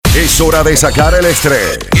Es hora de sacar el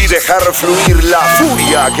estrés y dejar fluir la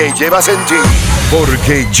furia que llevas en ti.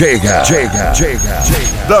 Porque llega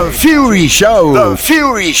The Fury Show. The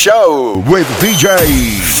Fury Show with DJ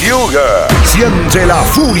Fugger. Siente la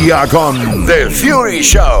furia con The Fury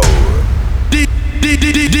Show.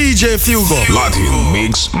 DJ Fugger. Latin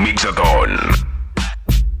Mix Mixathon.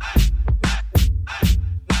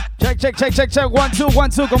 Check. 1, 2, 1,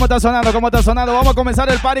 2. ¿Cómo está sonando? Vamos a comenzar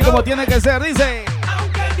el party como tiene que ser. Dice.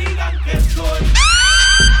 Aunque digan que soy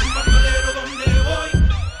un bandolero donde voy,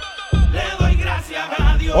 le doy gracias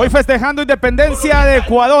a Dios. Hoy festejando independencia de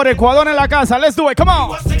Ecuador. Ecuador en la casa. Let's do it. Come on.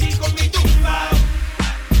 Voy a seguir con mi tumbao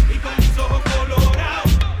y con mis ojos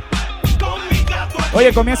colorados, con mi gato aquí.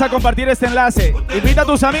 Oye, comienza a compartir este enlace. Invita a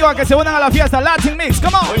tus amigos a que se unan a la fiesta. Latin Mix.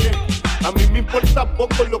 Come on. Oye, a mí me importa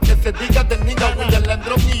poco lo que se diga del nigga. William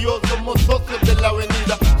Landrón y yo somos socios de la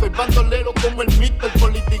avenida. Soy bandolero como el mito, el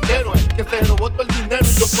politiquero que se robó todo el dinero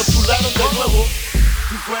y lo postularon de nuevo.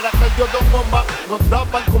 Si fuera que yo dos bombas, nos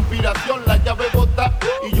daban conspiración, la llave bota.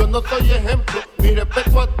 Y yo no soy ejemplo, mi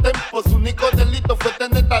respeto a tiempo. Su único delito fue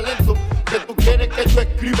tener talento. Que tú quieres que yo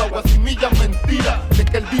escriba guasimillas mentira. De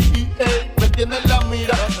que el DEA me tiene en la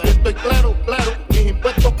mira. Y estoy claro, mis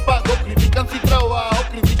impuestos pago. Critican si trabajo,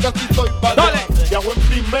 critican si soy vago. Y hago en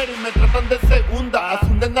primera y me tratan de segunda. A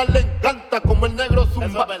su nena le encanta como el negro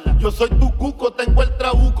zumba. Yo soy tu cuco, tengo el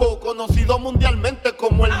trabuco, conocido mundialmente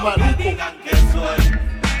como el Aunque maluco. digan que soy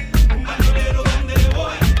un bandolero donde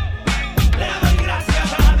voy, le doy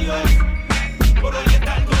gracias a Dios por hoy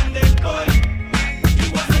estar donde estoy. Y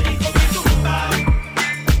voy a seguir con mi tumbao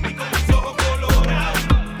y con mis ojos colorados,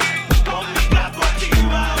 con mi gato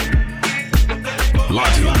activado.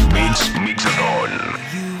 Latin Mix Mixathon.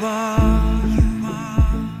 You are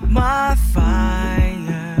my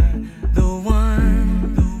fire, the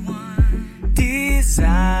one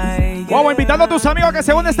desire. Vamos invitando a tus amigos a que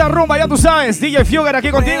se unan a esta rumba. Ya tú sabes. DJ Fugger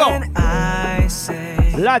aquí contigo. When I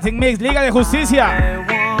say Latin Mix, Liga de Justicia. I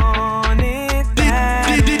want it that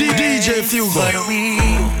DJ way. Fugger. But we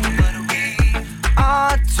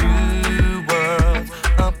are two worlds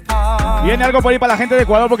apart. Viene algo por ahí para la gente de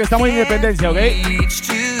Ecuador porque estamos en independencia, ¿ok? Reach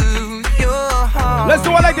to your heart. Let's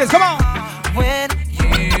do it like this. Come on. When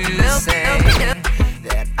you say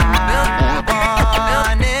that I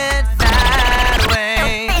want it that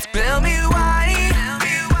way. Tell me why.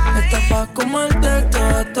 Estás pa' comerte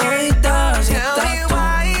toda todita. Si Tell me estás tú,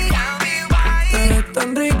 why. te ves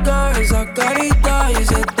tan rica esa carita y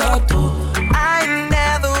ese tatu. I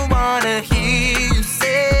never wanna hear you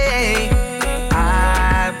say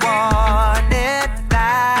I want it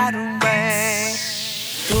that way.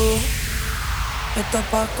 Tú estás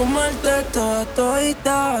pa' comerte toda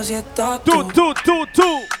todita. Si estás Tú.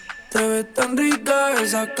 te ves tan rica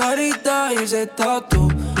esa carita y ese tatu.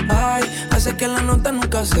 Ay, hace que la nota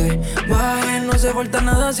nunca se baje. No se falta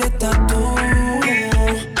nada si estás tú.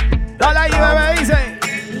 Dale ahí, bebé, dice.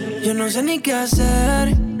 Yo no sé ni qué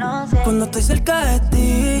hacer cuando estoy cerca de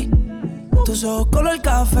ti. Tus ojos color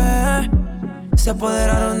café se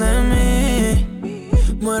apoderaron de mí.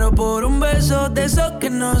 Muero por un beso de esos que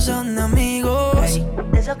no son amigos.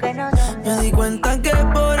 Me di cuenta que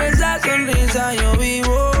por esa sonrisa yo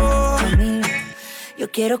vivo.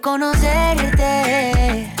 Yo quiero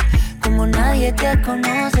conocerte como nadie te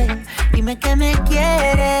conoce. Dime que me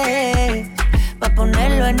quieres, pa'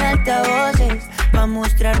 ponerlo en altavoces, pa'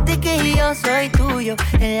 mostrarte que yo soy tuyo.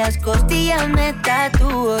 En las costillas me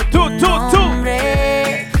tatúo tu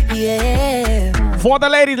nombre. Yeah. For the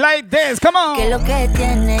ladies like this, come on. Que lo que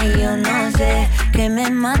tiene yo no sé, que me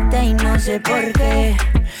mata y no sé por qué.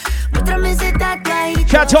 Muéstrame ese tatuadito.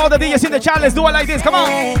 Catch all the DJs in the chat, let's do it like this, come on.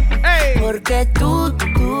 Hey. Porque tú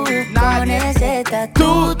con ese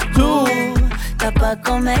tatu, está pa'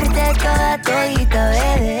 comerte toda todita,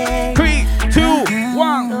 bebé. 3, 2,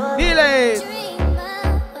 1, dile.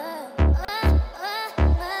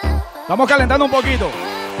 Vamos calentando un poquito.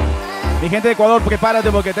 Mi gente de Ecuador,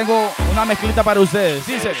 prepárate porque tengo una mezclita para ustedes.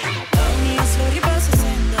 Dice.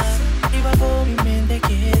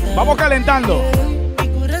 Vamos calentando.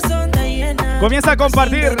 Comienza a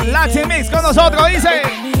compartir Latin Mix con nosotros, dice.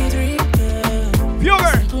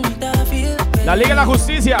 Fugger. La Liga de la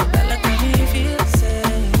Justicia.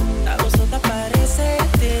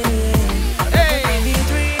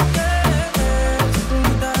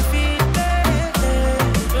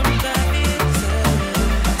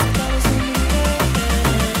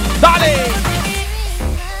 Dale.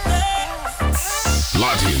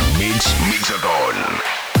 Latin Mix Mixathon.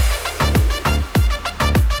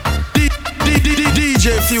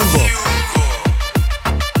 DJ Fugger.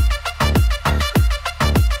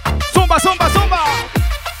 Zumba, zumba, zumba.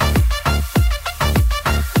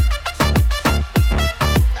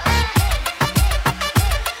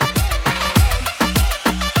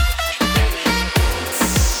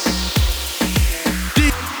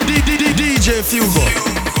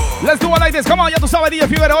 Let's do it like this. Come on, ya tú sabes, DJ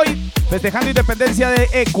Fever hoy festejando independencia de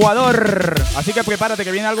Ecuador. Así que prepárate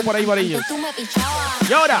que viene algo por ahí, Borillo. Tú me pichabas.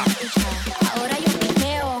 Y ahora, Ahora yo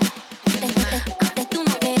piqueo. Tú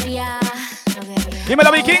no querías.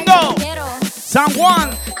 dímelo, Vikingo. Quiero. San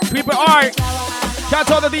Juan, Triple R. Shout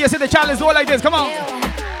out to the DJs in the chat. Let's do it like this. Come on.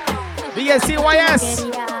 DJ CYS.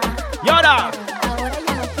 Y ahora, Ahora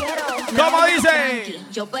yo no quiero. ¿cómo dice?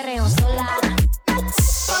 Yo perreo sola.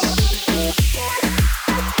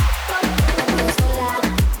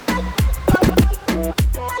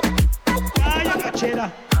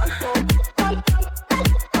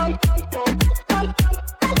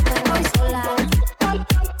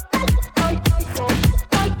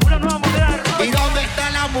 ¿Y dónde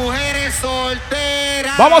están las mujeres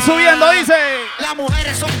solteras? Vamos subiendo, dice. Las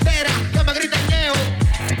mujeres solteras que me griten ñeo.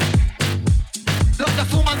 Los que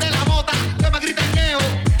fuman de la bota que me griten ñeo.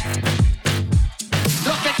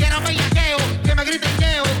 Los que quieran bellaqueo que me griten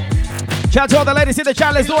ñeo. Shout out to the ladies in the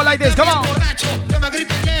chat. Let's do it like this. Come on. Borracho que me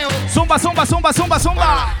griten ñeo. Zumba, zumba, zumba, zumba,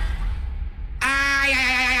 zumba. Ay, ay, ay,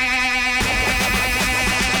 ay, ay,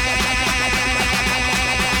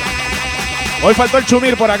 Hoy faltó el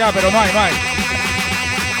chumir por acá, pero no hay.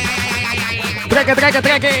 Treque.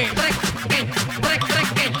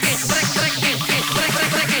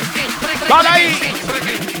 Dale ahí.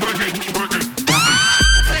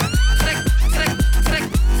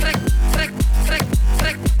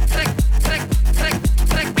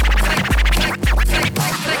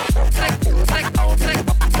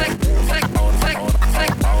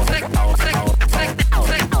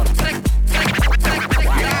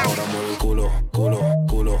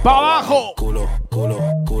 Pa' abajo. Culo,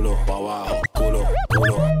 pa' abajo. Culo, pa'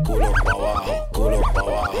 abajo. Culo, pa'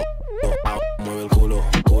 abajo. Mueve el culo,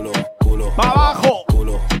 Pa' abajo.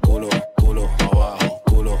 culo, pa' abajo.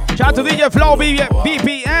 Culo. Shout to DJ Flow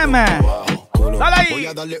BPM. Dale ahí. Voy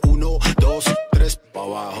a darle 1, 2, 3 pa'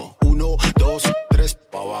 abajo. 1, 2, 3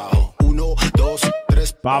 pa' abajo. 1, 2,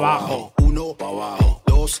 3 Pa' abajo. 1 pa' abajo.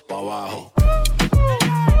 2 pa' abajo.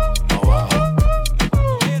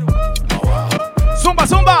 Zumba,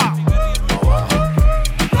 zumba.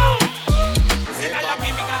 Será la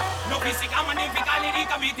química, no física, magnífica,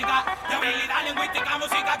 lírica, mística, de habilidad lingüística,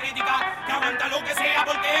 música crítica, que aguanta lo que sea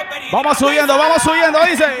porque es verídica. Vamos subiendo,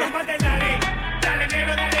 dice.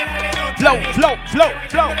 Flow.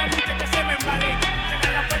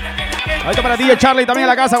 Ahí está para DJ Charlie también en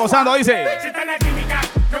la casa gozando, dice. Será la química,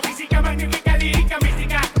 no física, magnífica, lírica,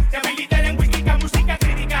 mística, de habilidad lingüística, música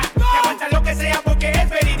crítica, que aguanta lo que sea porque es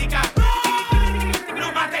verídica.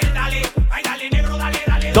 No mates, dale, ay dale negro,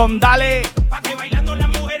 dale. Don Dale. Pa' que bailando las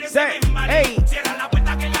mujeres se ven mal. Ey. Cierra la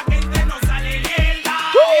puerta que la gente no sale. Dale,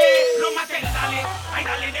 no mates, dale. Ay,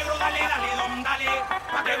 dale, negro, dale, don, dale.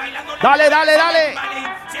 Pa' que bailando las Dale. mujeres se ven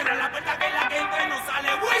mal. Cierra la puerta que la gente no sale.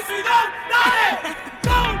 Wisin, dale.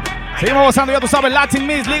 Seguimos gozando, ya tú sabes, Latin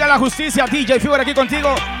Mix, Liga de la Justicia, DJ Fever aquí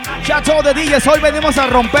contigo. Shout out de DJs, hoy venimos a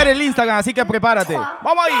romper el Instagram, así que prepárate.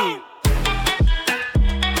 Vamos ahí.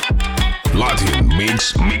 Latin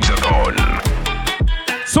Mix Mixathon.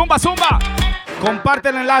 Zumba. Comparte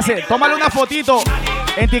el enlace, tómale una fotito,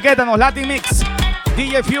 etiquétanos Latin Mix,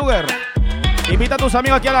 DJ Fugger. Invita a tus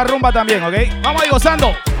amigos aquí a la rumba también, ¿ok? Vamos ahí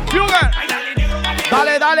gozando. Fugger.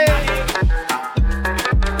 Dale. Dale.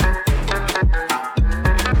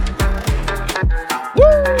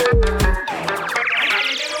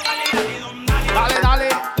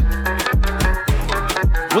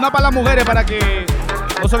 Una para las mujeres para que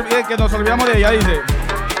no se olviden que nos olvidamos de ella, dice.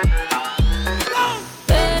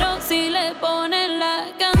 Pero si le ponen la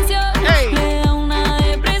canción, Ey. le da una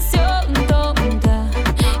depresión tonta.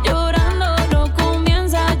 Llorando no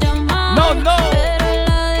comienza a llamar. No. Pero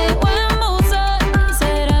la dejo en buzón.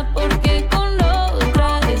 Será porque con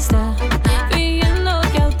otra está fingiendo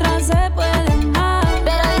que a otra se puede amar.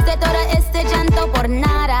 Pero hice todo este llanto por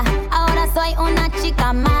nada. Ahora soy una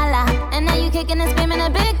chica mala. And now you kicking and screaming a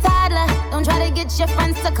big toddler. Don't try to get your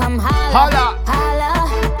friends to come holla. Holla.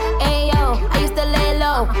 Ayo, I used to lay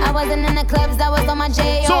low. I wasn't in the clubs, I was on my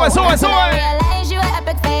J.O. Sube. Until I realized you were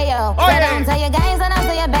epic fail. Oh, So yeah. don't tell your guys and I'll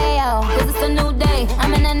tell your bayo. Cause it's a new day,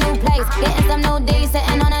 I'm in a new place. Getting some new D's,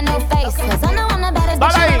 sitting on a new face. Cause I know I'm the baddest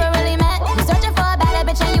bitch you ever really met. You searching for a better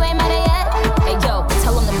bitch and you ain't met her yet. Hey yo,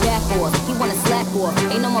 tell him to back off. He wanna slack off.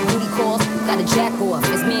 Ain't no more booty calls, gotta jack off.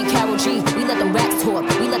 It's me and Carol G, we let them racks talk.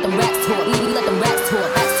 We let them racks talk. We let them racks talk.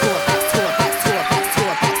 Backs talk.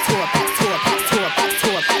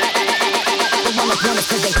 They wanna run us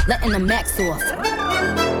cause they letting the max off.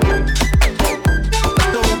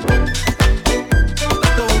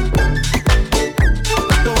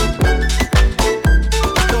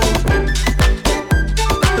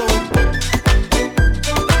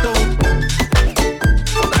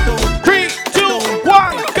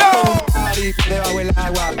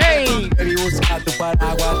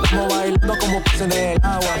 pez en el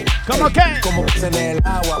agua. ¿Cómo qué? Como pez en el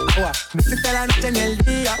agua. Me hiciste la noche en el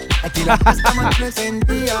día. Aquí la fiesta mantiene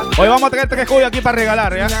encendida. Hoy vamos a traer 3 cuyos aquí para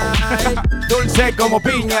regalar, ¿ya? Dulce como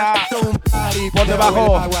piña. Por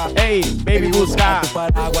debajo. Ey, baby, busca.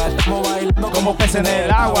 Como pez en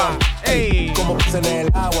el agua. Ey. Como pez en el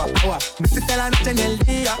agua. Me hiciste la noche en el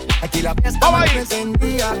día. Aquí la fiesta Vamos mantiene ahí.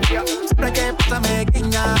 encendida. Siempre que pasa me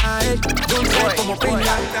guiña. Dulce como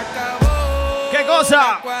piña. ¿Qué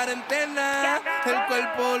cosa? Cuarentena, el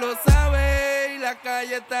cuerpo lo sabe y la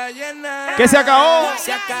calle está llena. ¿Qué se acabó?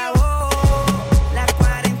 Se acabó la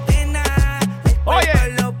cuarentena. El Oye.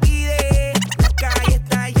 cuerpo lo pide. La calle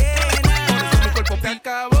está llena. Mi cuerpo se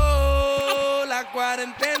acabó la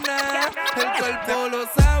cuarentena, el cuerpo lo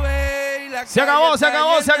sabe y la Se acabó, se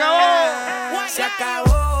acabó, se acabó. Se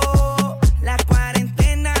acabó la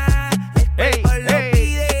cuarentena. El Ey, cuerpo lo ey.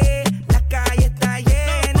 pide. La calle está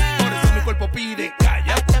llena. Por eso mi cuerpo pide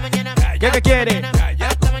calla, calla, ¿Qué te quiere? calla,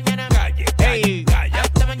 calle, Ey. calla,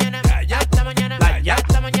 calla, Ya.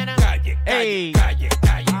 calle, Ey. calle,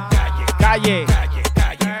 calle, Calle. calle,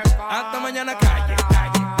 calle. Hasta mañana calle,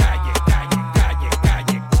 calle, calle, calle, calle,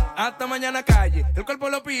 calle. Hasta mañana calle. El cuerpo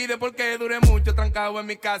lo pide porque duré mucho trancado en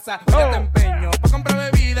mi casa. Ya te empeño pa' comprar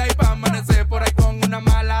bebida y pa' amanecer por ahí con una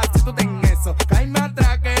mala. Si tú ten eso, caíme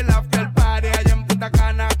atrás que el after party allá en Punta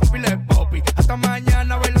Cana con pile de popi. Hasta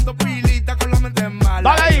mañana bailando pilita con la mente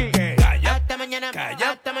mala. Dale ahí. Calla, Hasta mañana.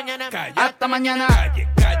 calla, Hasta mañana. calla, Hasta mañana. calle,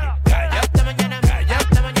 calle, calla, Hasta mañana. calla,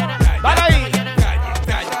 Hasta mañana. Dale ahí. calle,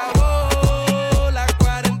 calle. Acabó la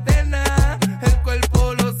cuarentena, el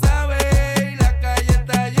cuerpo lo sabe y la calle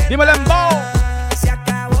está llena. Dímelo en voz. Se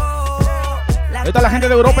acabó la Ahí está la gente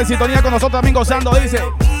de Europa en sintonía con nosotros también gozando, dice.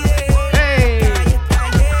 Hey.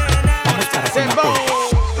 Dembow.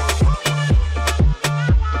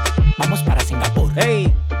 Vamos para Singapur.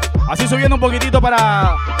 Hey. Así subiendo un poquitito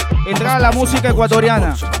para entrar a la música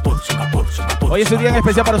ecuatoriana. Hoy es un día en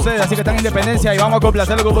especial para ustedes, así que están en independencia y vamos a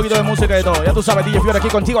complacerlo con un poquito de música y de todo. Ya tú sabes, DJ Fiore aquí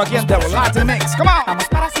contigo, aquí en The Latin Mix. Come on. Vamos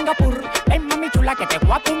para Singapur, ven mami chula que te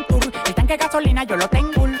voy a un tour. El tanque de gasolina yo lo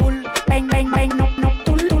tengo full, full. Ven, ven, ven, no, no,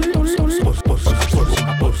 tul, tul, tul, tul. Vamos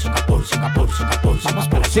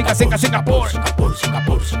para Singapur.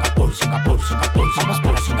 Vamos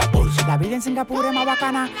para Singapur. La vida en Singapur es más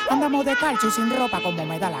bacana. Andamos de calcio y sin ropa como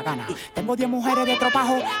me da la gana. Tengo 10 mujeres de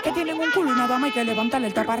tropajo que tienen un culo y nada más hay que levantarle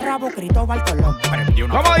el taparrabo. Cristóbal Colón.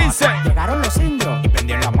 ¿Cómo dice? Llegaron los indios y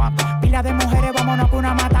prendieron la mata. Pila de mujeres, vámonos con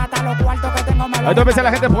una matata. Los cuartos que tengo me los Ahí tú empieza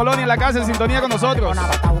la gente de Polonia en la casa en sintonía con nosotros.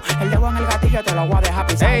 El dedo en el gatillo te lo voy a dejar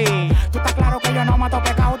pisado. Ey. Tú estás claro que yo no mato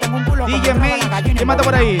pecado. Tengo un culo DJ como May. la gallina ¿Quién mata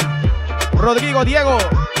por ahí? Rodrigo, Diego.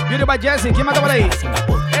 Beauty by Jesse. ¿Quién mata por ahí? Ey,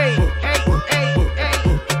 ey, ey, ey.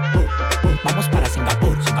 Vamos para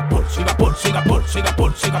Singapur. Vamos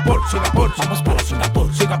para Singapur.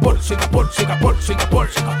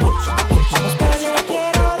 Vamos para le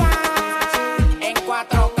quiero dar en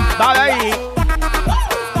 4K. Dale ahí.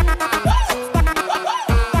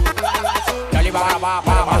 Yo le iba a grabar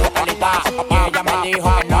para musicalizar y ella me dijo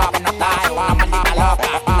que no está igual, maldita loca,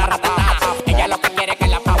 una ratata. Ella lo que quiere es que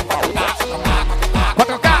la ponga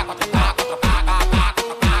 4K.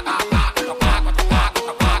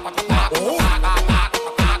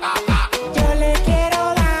 Yo le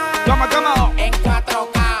quiero dar Cama. en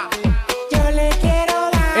 4K. Yo le quiero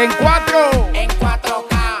dar En 4. en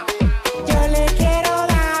 4K. Yo le quiero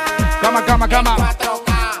dar Cama. en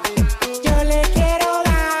 4K. Yo le quiero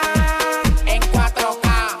dar en 4K.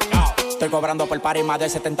 Estoy cobrando por party más de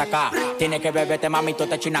 70K. Tiene que beberte, mami, tú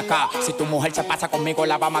te chinas acá. Si tu mujer se pasa conmigo,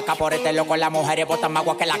 la vamos acá por este loco. Las mujeres botan más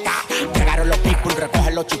agua que la K. Llegaron los people,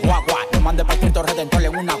 recogen los chihuahuas. Lo mandé para el Cristo Redentor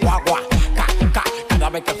en una guagua. Cada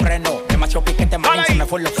vez que freno, demasiado piquete, marín, se me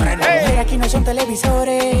fue los frenos. Las mujeres aquí no son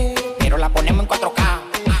televisores, pero la ponemos en 4K.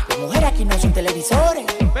 Las mujeres aquí no son televisores,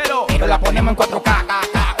 pero la ponemos en 4K.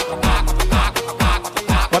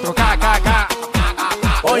 4K.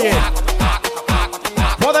 Oye.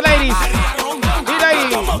 For the ladies. Dile ahí.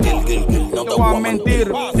 No te voy a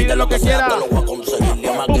mentir. Dile lo que quieras.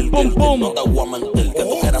 Pum, pum. No te voy a mentir, que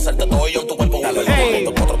tú quieras hacerte todo y yo en tu cuerpo. Hey.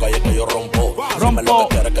 Los 4 calles que yo rompo. Dime lo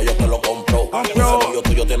que quieres que yo te lo compro. Ese video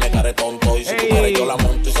tuyo tiene cara de tonto. Y si tú quieres yo la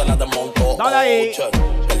monto y se la desmonto. Dale ahí. Che,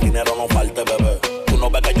 que el dinero no falte, bebé. Tú no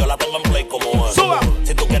ves que yo la tengo en play como es. Suba.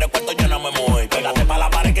 Si tú quieres cuarto yo no me muevo. Pégate pa' la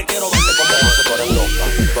pared que quiero verte como es. Tú eres loca,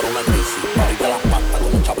 tú eres una crisis. Ahorita las patas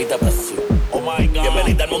con un chavito de precio. Oh my God.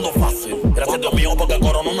 Bienvenida al mundo fácil. Gracias Dios mío porque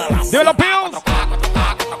corona una laza. Dime los pills.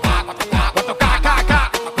 4K.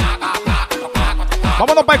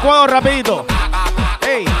 Vámonos para Ecuador rapidito.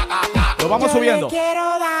 Ey, lo vamos subiendo. Yo le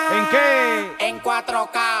quiero dar ¿En qué? en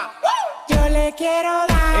 4K. Yo le quiero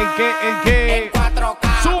dar ¿En qué? en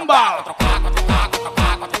 4K. Zumba.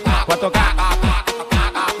 4K.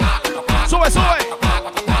 Sube, sube.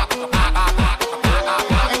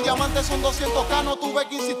 En diamantes son 200K, no tuve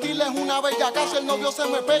que insistirles una bella casa. El novio se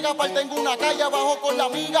me pega, aparte en una calle abajo con la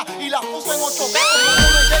amiga y las puse en 8K. Cuando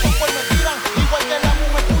me llegan pues me tiran, igual que la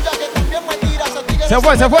mujer tuya que también me tira. Se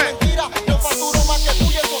fue, se fue. Mentira. Yo facturo más que tú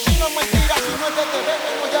y eso sí no es mentira. Si no es de TV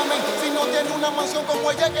que no llamen, si no tienen una mansión como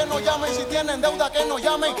ella que no llamen, si tienen deuda que no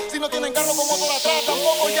llamen, si no tienen carro con motor atrás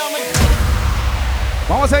tampoco llamen.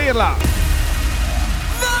 Vamos a seguirla.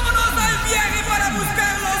 Vámonos al viaje para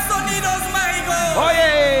buscar los sonidos mágicos.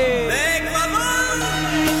 Oye. De Ecuador.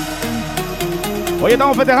 Hoy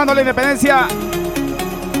estamos festejando la independencia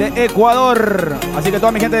de Ecuador. Así que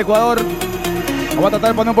toda mi gente de Ecuador, voy a tratar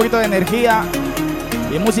de poner un poquito de energía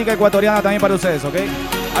y música ecuatoriana también para ustedes, ¿ok?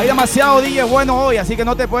 Hay demasiado DJ bueno hoy, así que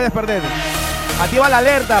no te puedes perder. Activa la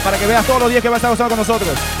alerta para que veas todos los días que va a estar usando con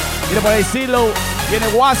nosotros. Viene por ahí Zillow, viene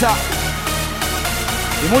WhatsApp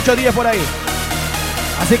y muchos días por ahí.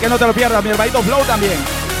 Así que no te lo pierdas, mi hermanito Flow también.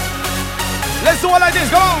 Let's do it like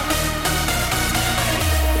this, come on.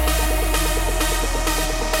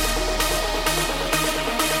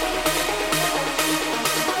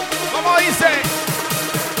 ¿Cómo dice?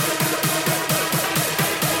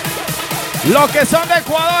 Los que son de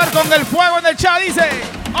Ecuador con el fuego en el chat dice,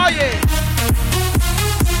 oye.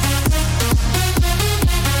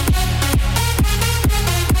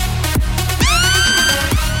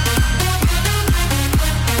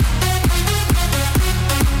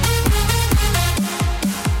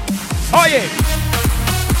 Oye.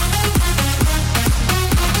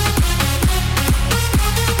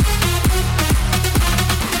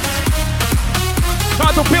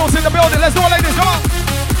 Got to pills in the building. Let's do it like this. Come on.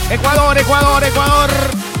 Ecuador, Ecuador, Ecuador.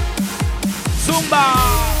 Zumba.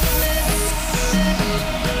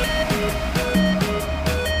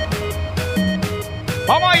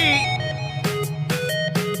 Vamos ahí.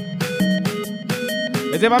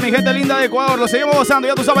 Este es para mi gente linda de Ecuador. Lo seguimos gozando.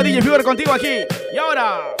 Ya tú sabes, DJ Fever contigo aquí. Y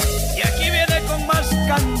ahora. Y aquí viene con más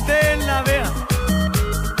candela, vea.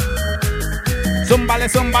 Zúmbale,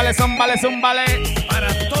 zúmbale, zúmbale, zúmbale. Para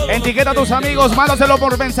todos. Etiqueta a tus amigos, mándaselo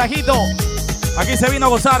por mensajito. Aquí se vino a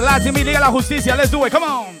gozar. Latin Mix, Liga la Justicia. Let's do it, come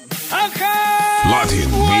on. Latin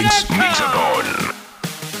Mix Mixador.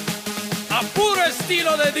 A puro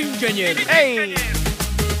estilo de ingeniero. ¡Ey!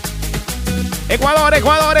 Ecuador,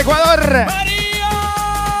 Ecuador, Ecuador.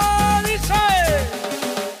 María dice.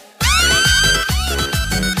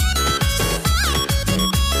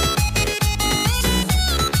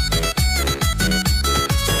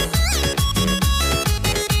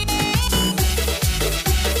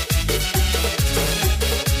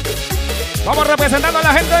 Vamos representando a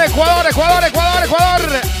la gente de Ecuador, Ecuador, Ecuador,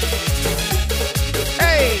 Ecuador.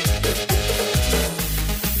 ¡Ey!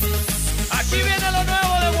 Aquí viene lo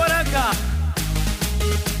nuevo de Guaraca.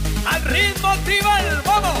 Al ritmo tribal,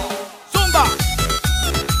 vamos. ¡Zumba!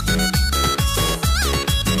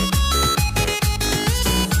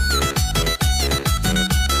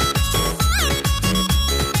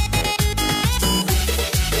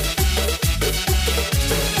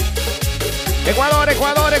 Ecuador,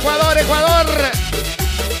 Ecuador, Ecuador, Ecuador.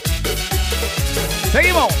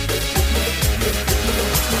 Seguimos.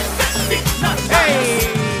 ¡Ey!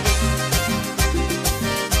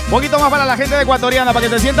 Un poquito más para la gente de ecuatoriana, para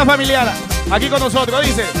que se sienta familiar aquí con nosotros.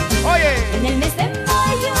 Dice, oye. En el mes de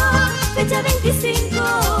mayo, fecha 25,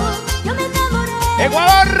 yo me enamoré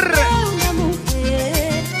Ecuador. de una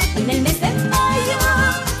mujer. En el mes de mayo,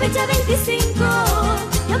 fecha 25,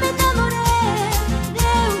 yo me enamoré de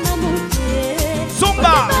una mujer.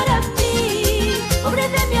 ¡Zumba! Porque para mí, pobre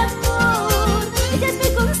de mi amor, ella es mi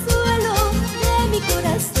consuelo de mi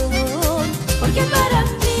corazón. Porque para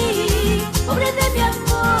mí, pobre de mi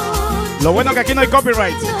amor. Lo bueno que aquí no hay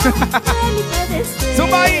copyright.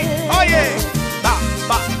 Zumba ahí, oye. Va,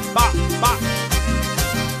 va, va, va.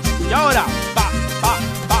 Y ahora, va, va,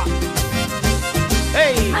 va.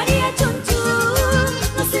 ¡Ey! María Chonchun,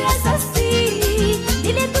 no seas así.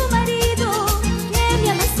 Dile a tu marido que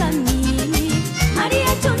me amas a mí.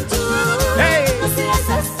 María Chonchun, ¡Ey! no seas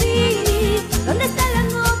así. ¿Dónde está la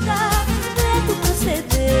nota de tu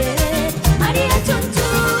proceder? María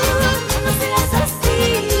Chonchun, no seas así.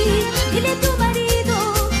 Dile a tu marido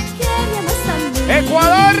que me amas a mí.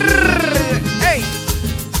 Ecuador. ¡Ey!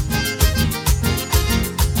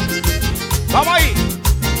 Vamos ahí.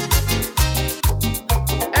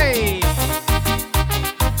 ¡Ey!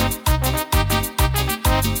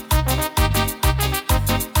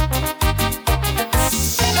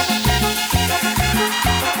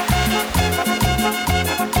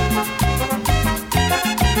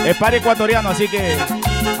 Es party ecuatoriano, así que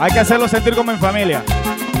hay que hacerlo sentir como en familia.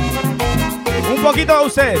 Un poquito de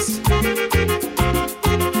ustedes.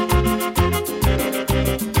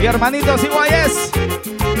 Mi hermanito CYS.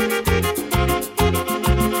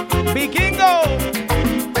 Vikingo.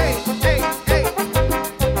 Hey, hey, hey.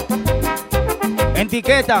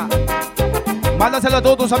 Etiqueta. Mándaselo a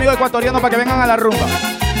todos tus amigos ecuatorianos para que vengan a la rumba.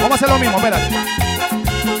 Vamos a hacer lo mismo, espérate.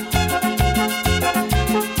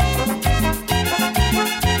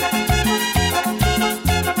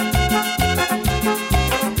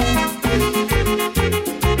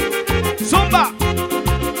 ¡Zumba!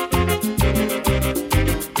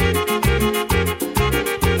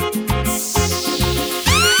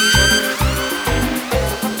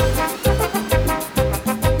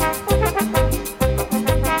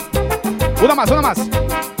 Una más, una más.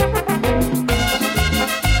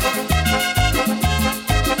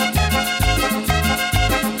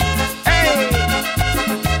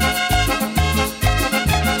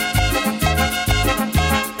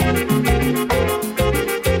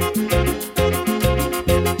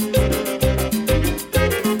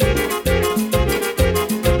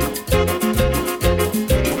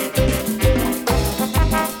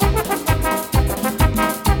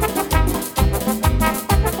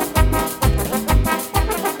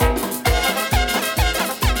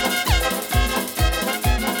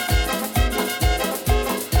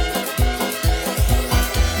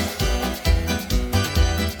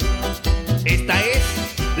 Esta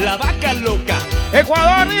es la vaca loca.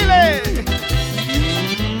 ¡Ecuador, dile!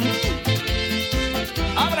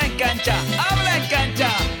 Habla en cancha, habla en cancha.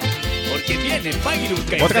 Porque viene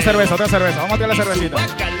Pairuca. Otra cerveza, otra cerveza. Vamos a tirar la cervecita.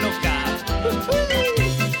 Vaca loca.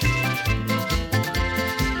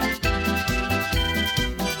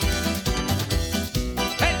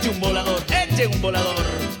 Eche un volador, eche un volador.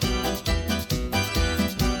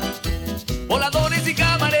 Voladores y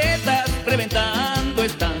camaretas reventando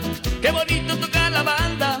están. Qué bonito toca la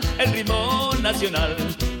banda, el ritmo nacional.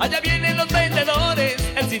 Allá vienen los vendedores,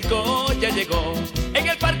 el circo ya llegó. En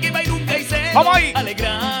el parque Pairuca y Cero, ¡vamos ahí!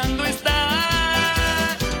 alegrando está.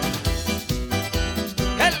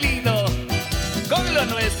 ¡Qué lindo! Con lo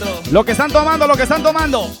nuestro. Lo que están tomando, lo que están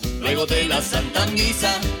tomando. Luego de la Santa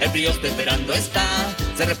Misa, el frío está esperando está.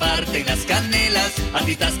 Se reparten las canelas,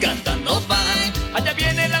 anditas cantando van. Allá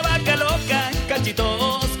viene la vaca loca,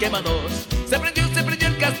 cachitos quemados. Se prendió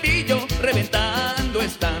el castillo, reventando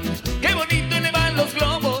están. Qué bonito elevan los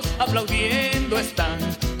globos, aplaudiendo están.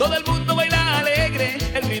 Todo el mundo baila alegre,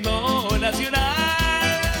 el ritmo nacional.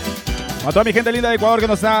 A toda mi gente linda de Ecuador que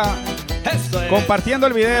nos está Eso es. compartiendo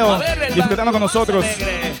el video, A ver, el disfrutando barrio con más nosotros.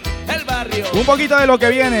 alegre, el barrio. Un poquito de lo que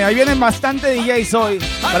viene. Ahí vienen bastante DJs hoy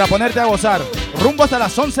para ponerte a gozar. Rumbo hasta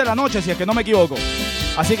las 11 de la noche, si es que no me equivoco.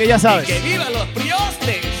 Así que ya sabes. Y que viva los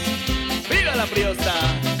priostes. Viva la priosta.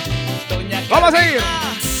 Doña Vamos a Carmina. seguir.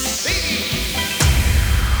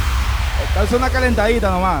 Esta es una calentadita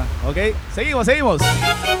nomás, ¿ok? Seguimos, seguimos.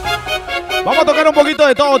 Vamos a tocar un poquito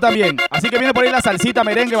de todo también. Así que viene por ahí la salsita,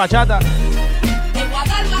 merengue, bachata.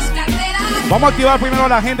 Vamos a activar primero a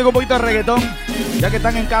la gente con un poquito de reggaetón, ya que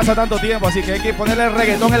están en casa tanto tiempo, así que hay que ponerle el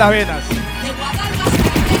reggaetón en las venas.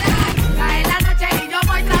 Cae la noche y yo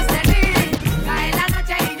voy tras de ti. Cae la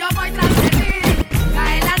noche y yo voy tras de ti.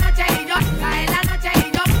 Cae la noche y yo, cae la noche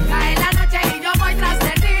y yo, cae la noche y yo voy tras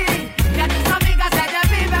de ti. Que tus amigas ellas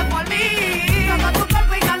viven por mí. Como tu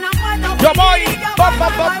cuerpo y yo no puedo. Yo voy,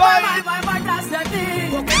 voy tras de ti.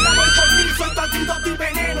 Porque yo voy por ti, soy tu antídoto y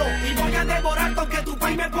veneno. Y voy a devorarte aunque tu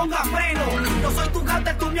país me ponga freno. Yo soy tu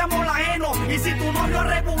cante, tú mi amor ajeno. Y si tu novio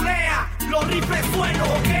rebulea, los rifles suelo.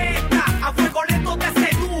 Que esta a fuego lento te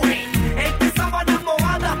seduje. Este sábana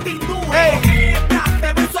mojada te induje. Esta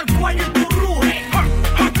te beso el cuello y tu ruge.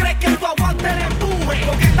 ¿Tú crees que tu aguante le empuje?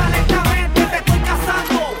 Porque esta lentamente te estoy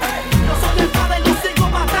cazando. Yo soy el padre y lo sigo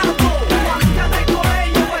matando. Tu amiga del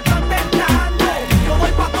colegio me están tentando. Yo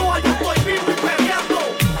voy pa' toa, yo estoy vivo y peleando.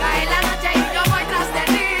 Cae la noche y yo voy tras de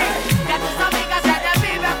ti. Que tus amigas ellas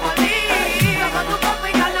viven por mí. Como tu cuerpo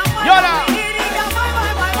y yo no puedo. ¡Llora! Y yo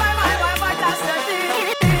voy tras de ti.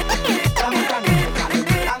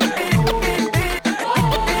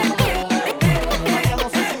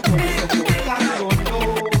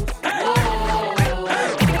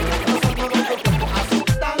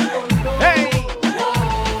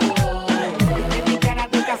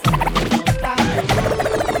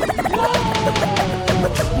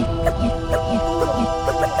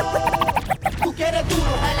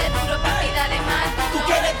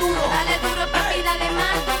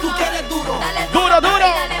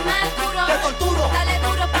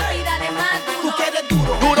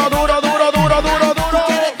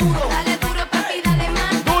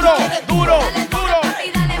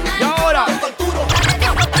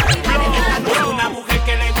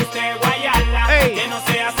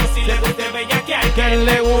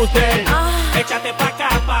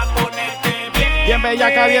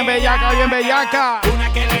 bellaca, bien bellaca, bien bellaca.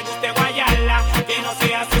 Una que le guste guayarla, que no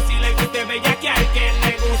sea sushi, le guste bellaquear, que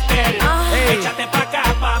le guste el. Ey. Échate pa' acá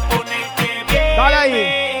pa' ponerte bien. Dale ahí.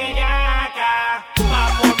 Bellaca. Pa'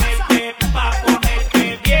 ponerte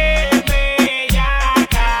bien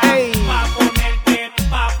bellaca. Ey. Pa'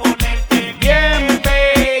 ponerte bien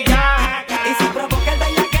bellaca. Y si provoca el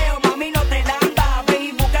bellaqueo, mami, no te lamba. Ve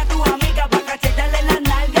y busca a tu amiga pa' cachetarle las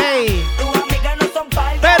nalgas. Ey. Tus amigas no son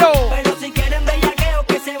palgas. Pero si quieren bellaqueo,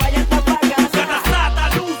 que se vayan a pagar. Ratasata,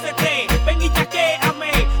 lúcete, ven y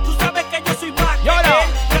chaquéame. Tú sabes que yo soy más que Llora. él.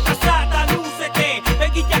 Ratasata, lúcete,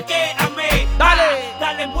 ven y chaquéame. Dale.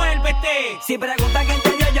 Dale, muévete. Si preguntan quién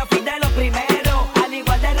te dio, yo fui de los primeros. Al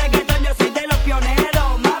igual de reggaetón, yo soy de los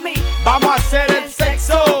pioneros. Mami, vamos a hacer el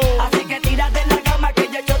sexo. así que tírate en la cama que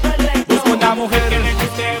yo echo todo el resto. Busco una Que mujer. le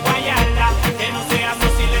guste guayarla, que no sea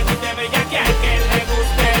si le guste bellaquear, que le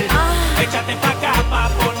guste el. Échate pa' acá pa'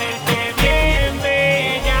 ponerte bien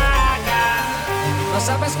bellaca. No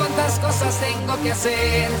sabes cuántas cosas tengo que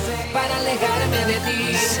hacer para alejarme de ti.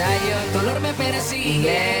 El dolor me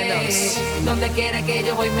persigue, donde quiera que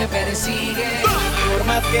yo voy me persigue. Por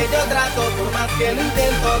más que yo trato, por más que lo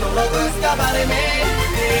intento, no logro escaparme.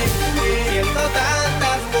 Siento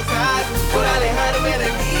tantas cosas por alejarme de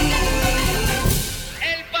ti.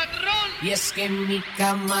 Y es que en mi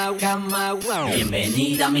cama, wow.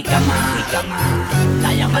 Bienvenida a mi cama,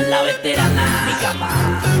 la llaman la veterana, mi cama,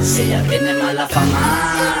 si ella tiene mala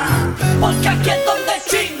fama, porque aquí es donde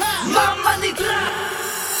ching, mamá ni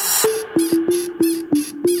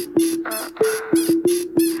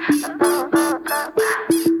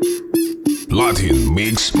Latin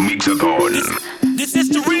Mix Mixathon. This is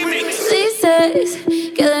the remix. Dices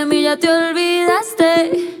que de mí ya te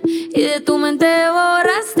olvidaste y de tu mente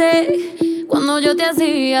borraste cuando yo te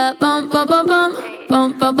hacía pam pam pam pam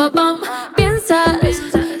pam pam pam pam. Piensas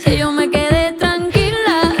que yo me quedé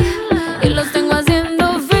tranquila y los tengo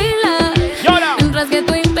haciendo fila. Llora. Mientras que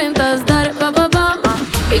tú intentas dar pam pam pam.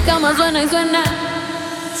 Mi cama suena y suena.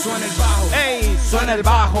 Suena el bajo. Ey, suena el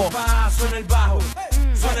bajo. Pa, suena el bajo.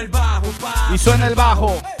 Suena el bajo, pa. Y suena el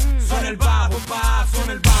bajo. Suena el bajo, pa.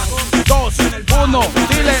 Suena el bajo. 2, 1,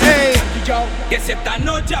 dile, ey. Que si esta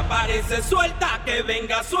noche aparece suelta, que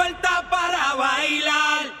venga suelta para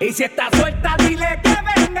bailar. Y si está suelta, dile que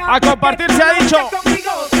venga. A compartir se ha dicho.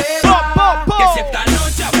 Conmigo se Po, va. po, po. Que si esta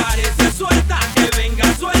noche aparece suelta, que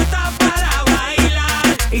venga suelta para bailar.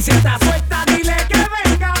 Y si está suelta, dile que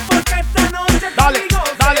venga, porque esta noche Dale, conmigo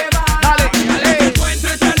dale, se va. dale. Ey.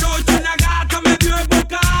 Encuentra esta noche una gata medio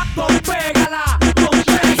embocada. Pégala,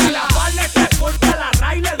 pégala. Si la vale te corta la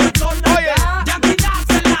raíz, le doy con la Oye. Ya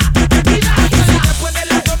quítasela, quítasela. Después de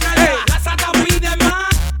la jornada, la saca pide más.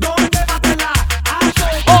 ¿Dónde va a tener?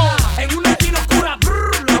 Oh. En una esquina oscura,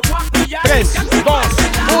 la voy a pillar. 3, 2, 1.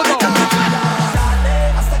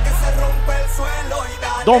 Hasta que se rompe el suelo y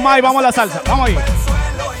dale. 2 más y vamos a la salsa. Vamos ahí. El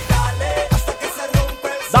suelo y dale. Hasta que se rompe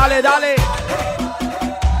el suelo. Dale, dale.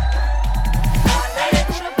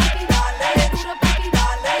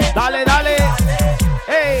 Dale, dale.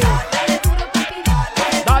 Ey.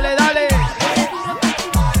 Dale, dale.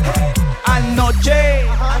 Anoche.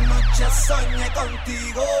 Anoche soñé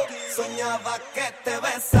contigo, soñaba que te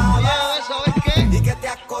besaba y que te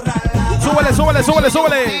acorralaba. Súbele, súbele, súbele,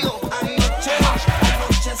 súbele. Anoche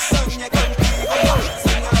soñé contigo,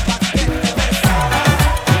 soñaba que te besaba.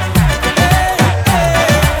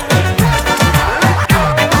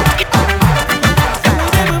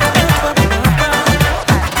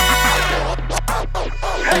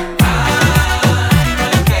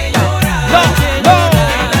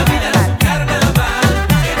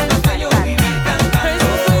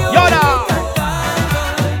 Llora.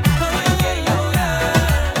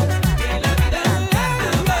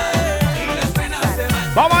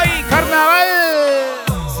 Vamos ahí, carnaval.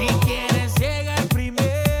 Si quieres llegar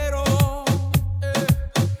primero.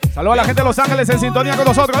 Saludos a la gente de Los Ángeles en sintonía con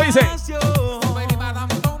nosotros. Dice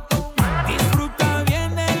Disfruta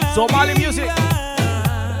bien de la Somali vida, Music.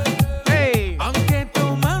 Hey. aunque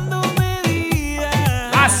tomando medidas.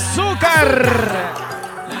 Azúcar.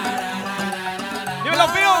 Dime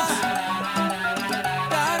los míos.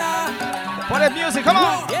 Pon el music, come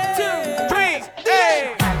on. 2, 3,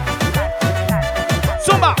 hey.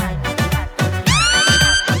 Zumba.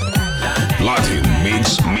 Latin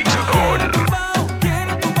Mix Mixathon.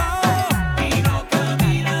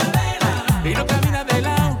 Y no camina de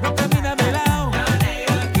lado, no camina de lado.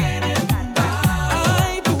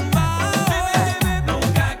 Ay, tumbao.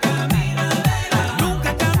 Nunca camina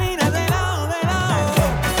de lado,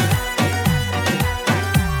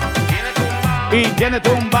 Y tiene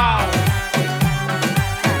tumbao.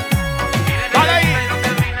 Dale ahí.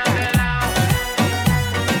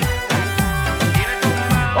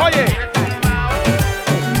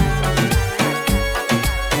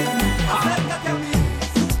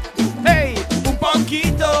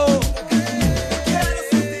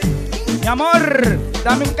 amor,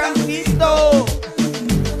 dame un cantito.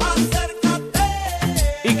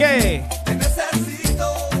 ¿Y qué? Te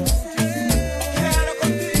necesito. Quiero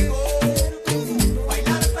contigo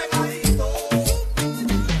bailar pegadito,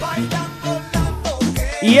 bailando tanto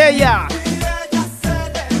que Y ella se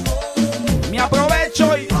dejó. me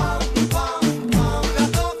aprovecho y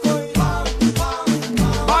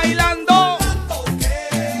bailando.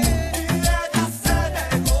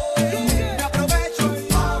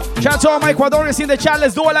 Shout out to all my Ecuadorians in the chat.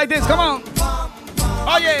 Let's do it like this. Come on.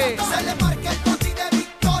 Oye.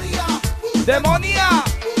 Demonia.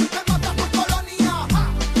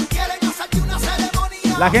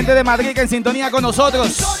 La gente de Madrid que en sintonía con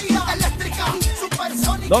nosotros.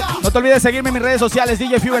 No te olvides de seguirme en mis redes sociales.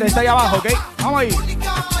 DJ Fuger está ahí abajo, ¿ok? Vamos ahí.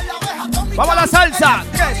 Vamos a la salsa.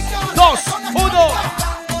 3, 2, 1.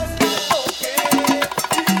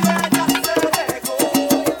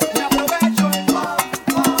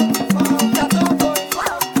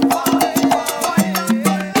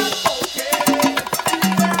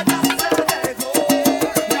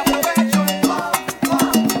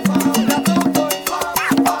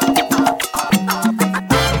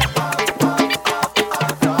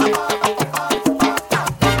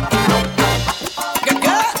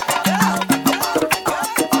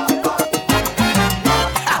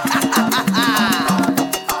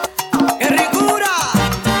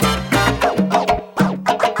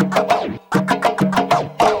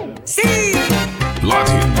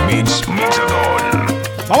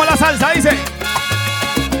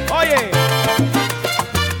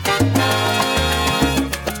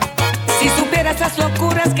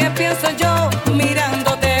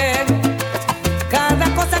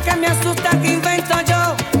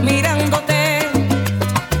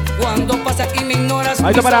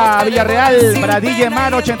 Ahí está para Villarreal, para DJ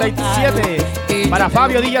Mar 87, para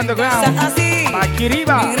Fabio DJ Underground, para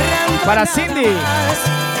Kiriba, para Cindy,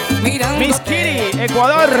 Miss Kitty,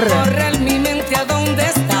 Ecuador,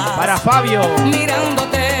 para Fabio,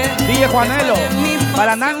 DJ Juanelo,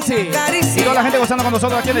 para Nancy y toda la gente gozando con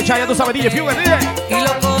nosotros aquí en el chat. Ya tú sabes, DJ Fuger, DJ. Y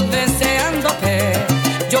loco deseándote,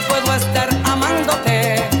 yo puedo estar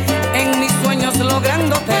amándote, en mis sueños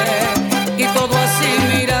lográndote, y todo así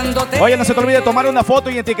mirándote. Oye, no se te olvide tomar una foto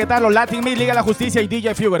y etiquetar los Latin Mix, Liga de la Justicia y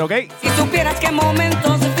DJ Fuger, ¿ok? Si supieras qué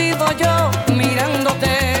momentos vivo yo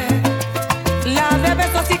mirándote, la de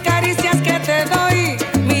besos y caricias que te doy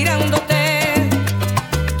mirándote,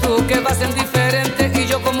 tú que vas en diferente y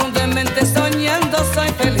yo como un demente soñando soy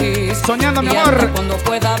feliz. Soñando, mi y amor. cuando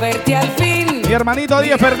pueda verte al fin. Mi hermanito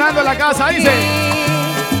DJ Fernando en la casa, dice.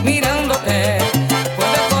 Mirándote,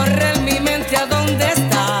 puede correr mi mente a donde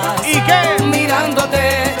estás. ¿Y qué?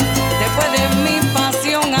 Mirándote, te puede mi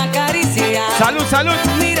pasión acariciar. Salud, salud.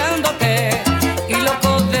 Mirándote y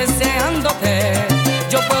loco deseándote,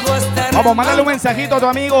 yo puedo estar. Vamos, mándale un mensajito a tu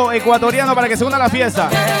amigo ecuatoriano para que se una a la fiesta.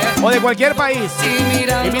 O de cualquier país.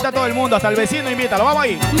 Invita a todo el mundo, hasta el vecino, invítalo. Vamos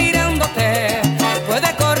ahí. Mirándote,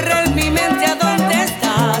 puede correr mi mente a donde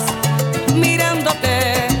estás.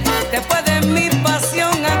 Mirándote, te puede mi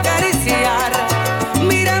pasión acariciar.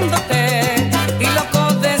 Mirándote y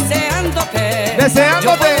loco deseándote. Deseándote.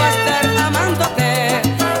 Yo puedo estar amándote,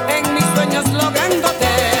 en mis sueños lográndote,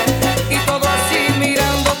 y todo así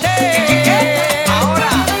mirándote. Ahora,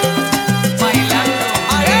 bailando.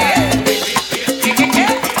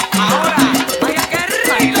 Ahora, vaya que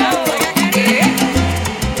bailando.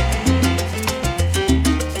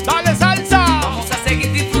 Dale salsa. Vamos a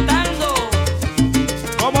seguir disfrutando.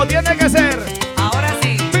 Como tiene que ser. Ahora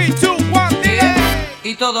sí. 3, 2, 1, DJ.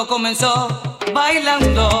 Y todo comenzó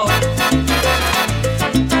bailando.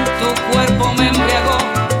 Tu cuerpo me embriagó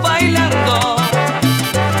bailando.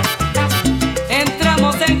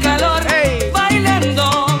 Entramos en calor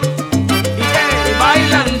bailando. ¿Y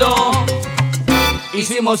bailando.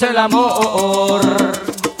 Hicimos el amor.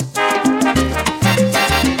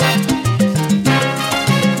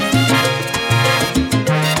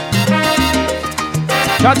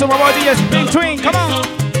 Shout out to my boy DJ Spin Twin, come on.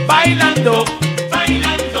 Bailando.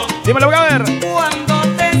 bailando. Dímelo, voy a ver. Cuando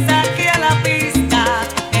te saqué a la pista,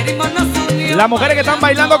 el ritmo nos unió. Las mujeres que están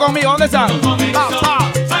bailando conmigo, ¿dónde están? Pa,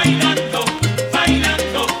 pa. Bailando,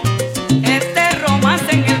 bailando. Este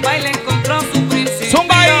romance en el baile encontró su principio.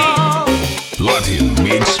 Zumba ahí. Latin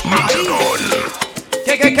Mix Mixagon.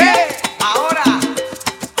 ¿Qué? Ahora,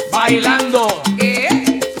 Bailando. ¿qué?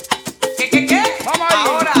 Vamos ahí.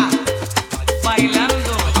 Ahora,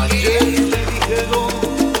 bailando. Ayer le dijeron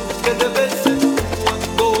que debes ser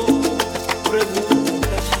cuando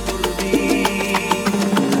preguntas por mí.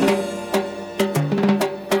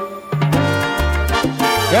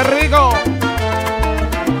 ¡Qué rico!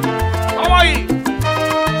 ¡Vamos ahí!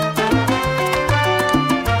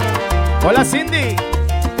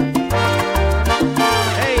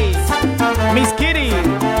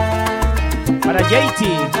 Para JT.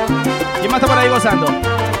 ¿Quién más está por ahí gozando?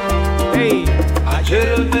 Hey.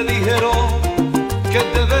 Ayer me dijeron que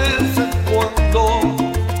de vez en cuando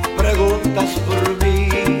preguntas por mí.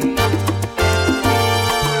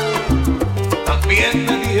 También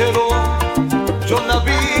me dijeron, yo la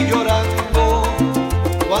vi llorando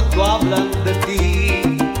cuando hablan de ti.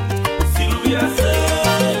 Si lo hubieras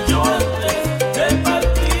hecho antes de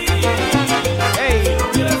partir, si lo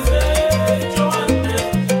hubieras hecho antes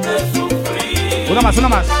de sufrir. Una más.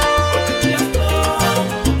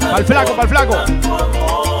 Pa'l flaco.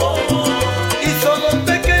 Y solo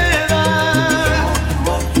te queda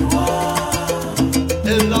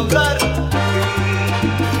el hablar.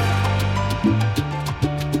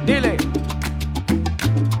 Dile.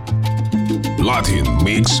 Latin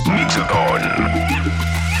Mix Mixathon.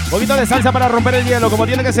 Un poquito de salsa para romper el hielo, como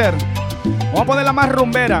tiene que ser. Vamos a ponerla más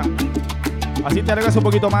rumbera. Así te agregas un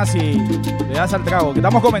poquito más y le das al trago, que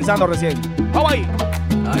estamos comenzando recién. ¡Vamos ahí!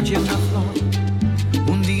 Hay una flor,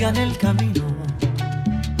 un día en el camino,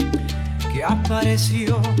 que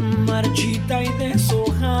apareció marchita y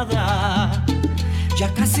deshojada,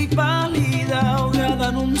 ya casi pálida, ahogada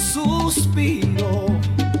en un suspiro.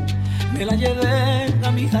 Me la llevé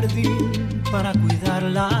a mi jardín para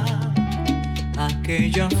cuidarla,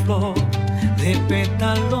 aquella flor de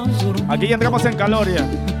pétalos dormidos. Aquí ya entramos en calor ya.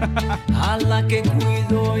 A la que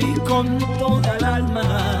cuido y con toda el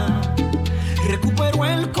alma recuperó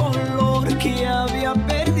el color que había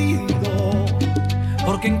perdido,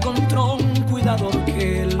 porque encontró un cuidador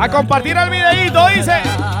que a compartir el videíto, dice.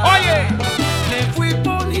 Oye, le fui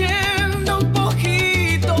poniendo un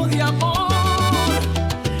poquito de amor,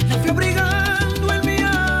 la fui abrigando en mi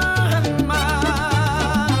alma,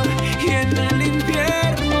 y en el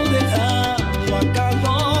invierno dejaba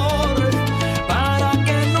calor para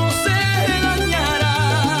que no se dañara.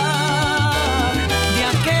 De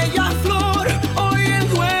aquella flor hoy el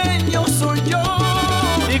dueño soy yo.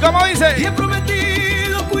 ¿Y cómo dice? Y he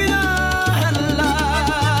prometido cuidarla.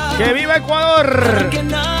 ¡Que viva Ecuador! Para que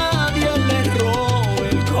nadie le robe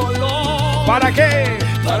el color. ¿Para qué?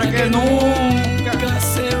 Para que nunca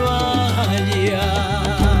se vaya.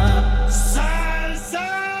 Salsa.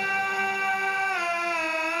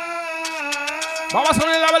 Vamos a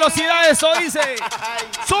poner la velocidad de eso, dice.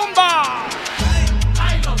 ¡Zumba!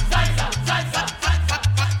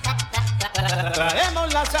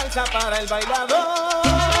 Traemos la salsa para el bailador.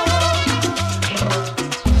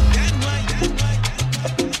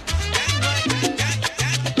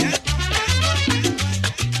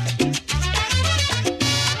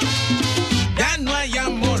 Ya no hay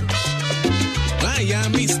amor, no hay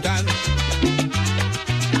amistad.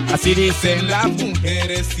 Así dicen Las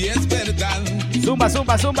mujeres, si es verdad.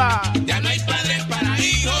 Zumba. Ya no hay padres para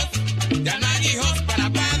hijos, ya no hay hijos para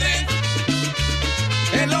padres.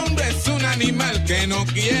 El hombre es un animal que no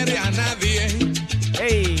quiere a nadie.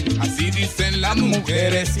 Hey. Así dicen las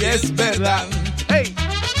mujeres, si es verdad. Hey.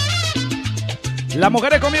 Las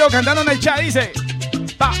mujeres conmigo cantando en el chat, dice.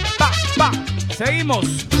 Pa. Seguimos.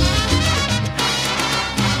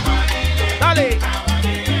 Dale.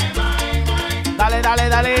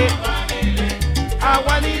 Dale.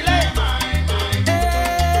 Aguanile.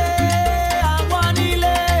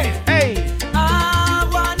 Aguanile. Hey.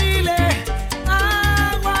 Aguanile.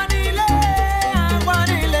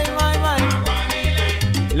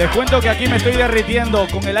 Les cuento que aquí me estoy derritiendo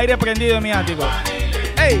con el aire prendido en mi ático.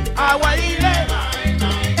 Hey. Aguanile.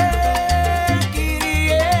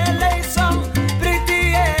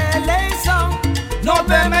 No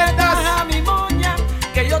te metas a mi moña,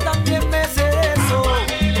 que yo también me sé de eso.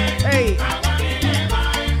 Hey.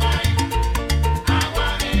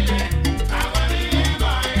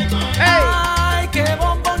 Ay, qué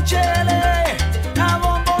bombonchele, a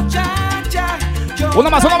bombochacha. Uno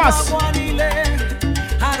más.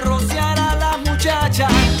 A rociar a la muchacha.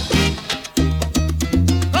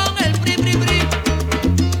 Con el pri.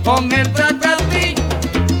 Con el tra pri.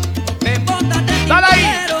 Me botas de Dale ahí.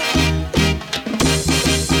 dinero.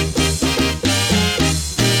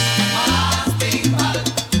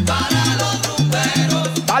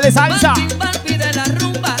 Dale salsa. Pide la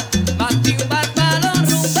rumba, más timbal para los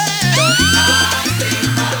rumberos.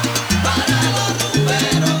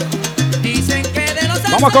 Dicen que de los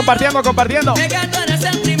Vamos compartiendo. que tú eres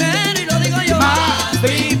el primero y lo digo yo. Más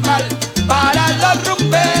timbal para los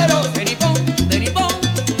rumberos. Denipón,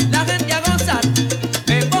 la gente a gozar.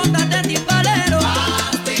 Me botas de timbalero.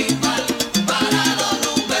 Más timbal para los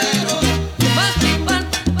rumberos. Más timbal.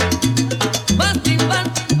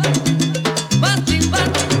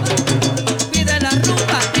 Pide la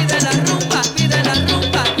rumba.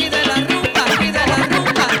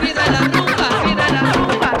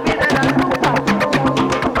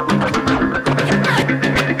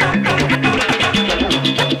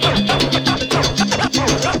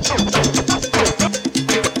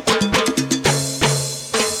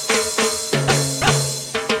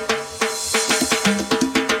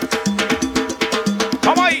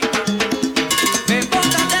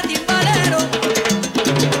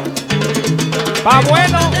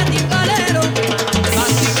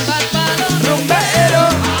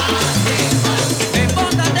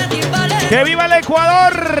 ¡Que viva el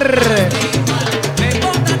Ecuador!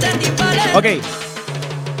 Ok.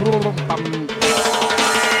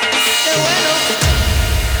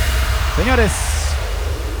 Señores,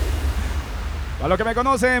 para los que me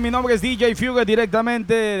conocen, mi nombre es DJ Fugger,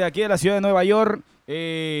 directamente de aquí de la ciudad de Nueva York.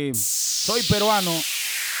 Soy peruano,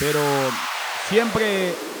 pero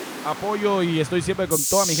siempre apoyo y estoy siempre con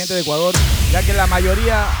toda mi gente de Ecuador, ya que la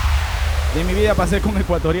mayoría de mi vida pasé con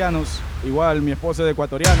ecuatorianos. Igual mi esposa es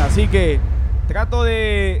ecuatoriana, así que trato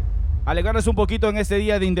de alegrarles un poquito en este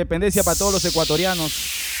día de independencia para todos los ecuatorianos.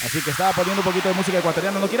 Así que estaba poniendo un poquito de música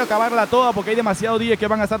ecuatoriana. No quiero acabarla toda porque hay demasiados DJs que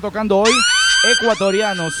van a estar tocando hoy,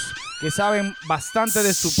 ecuatorianos que saben bastante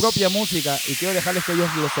de su propia música y quiero dejarles que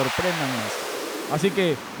ellos los sorprendan más. Así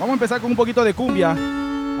que vamos a empezar con un poquito de cumbia.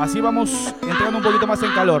 Así vamos entrando un poquito más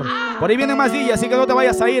en calor. Por ahí viene más DJ, así que no te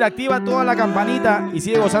vayas a ir. Activa toda la campanita y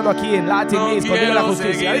sigue gozando aquí en Latin Mix con Liga de la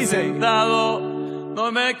Justicia. Dice: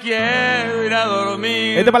 no me quiero ir a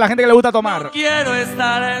dormir. Este es para la gente que le gusta tomar. No quiero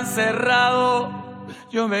estar encerrado.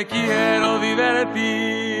 Yo me quiero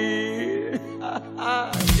divertir.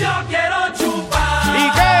 Yo quiero chupar. ¿Y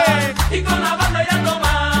qué? Y con la banda ya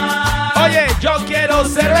tomar. Oye, yo quiero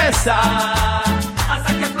cerveza.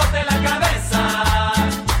 Hasta que explote la cabeza.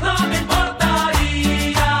 No me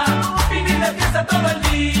importaría vivir de fiesta todo el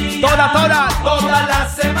día. Toda la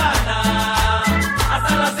semana.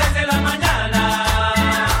 Hasta las 6 de la mañana.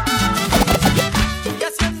 Y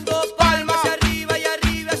haciendo palmas y arriba y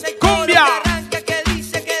arriba. Se cumbia. que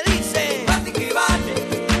dice.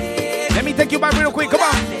 Let me take you back real quick, come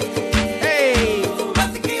on. Hey.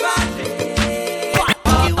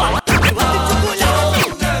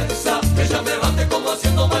 Ella me bate como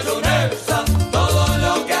haciendo mayonesa. Todo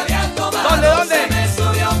lo que había tomado. ¿Dónde? Se me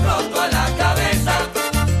subió pronto a la cabeza.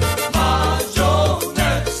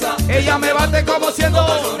 Mayonesa. Ella me bate como siendo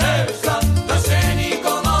mayonesa. No sé ni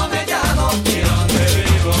cómo me llamo. Ni dónde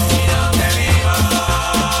vivo.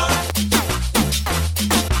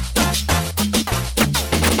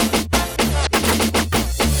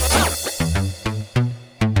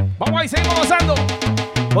 Vamos ahí, seguimos gozando.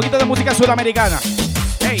 Un poquito de música sudamericana.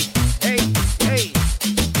 Hey.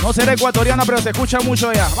 No será ecuatoriana, pero se escucha mucho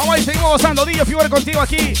allá. Vamos ahí, seguimos gozando. DJ Fugger contigo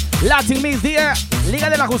aquí. Latin Mix, día Liga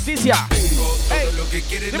de la Justicia. Hey.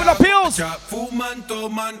 Dime los pills. Fuman,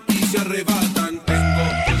 toman y se arrebatan. Tengo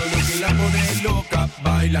todo lo que la pone loca.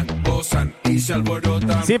 Bailan, gozan y se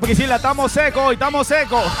alborotan. Sí, Priscila, estamos secos hoy, estamos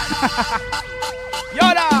secos. Y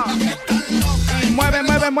ahora. Y mueve.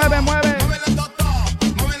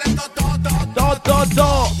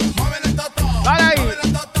 Do. Dale ahí.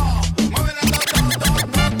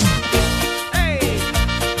 Hey.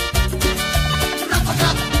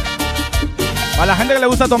 A la gente que le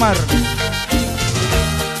gusta tomar.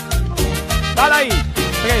 Dale ahí.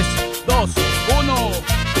 3, 2, 1.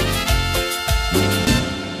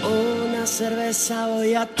 Una cerveza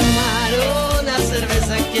voy a tomar, una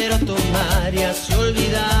cerveza quiero tomar y así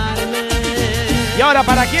olvidarme. ¿Y ahora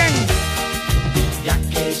para quién? De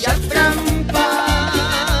aquella trampa.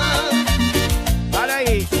 Dale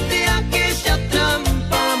ahí. De aquella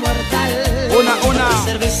trampa mortal. Una. Otra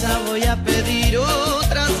cerveza voy a pedir,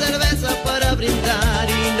 otra cerveza para brindar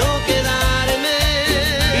y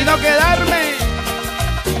no quedarme.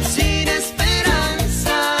 Sin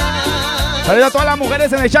esperanza. Saludos a todas las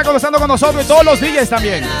mujeres en el chat conversando con nosotros y todos los DJs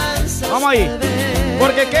también. Vamos ahí.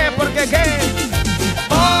 ¿Por qué qué? Porque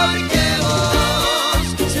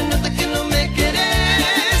vos se nota que no me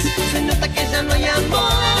querés, se nota que ya no hay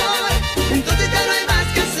amor, entonces ya no hay más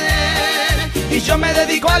que hacer y yo me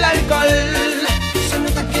dedico al alcohol. Se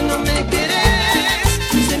nota que no me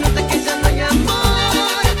querés, se nota que ya no hay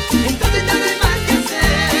amor, entonces ya no hay más que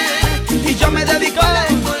hacer y yo me dedico al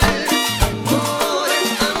alcohol.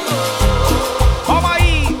 Vamos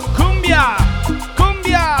ahí, cumbia.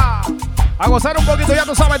 A gozar un poquito, ya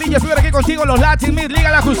tú sabes, DJ Fugger aquí contigo, los Latin Mix, Liga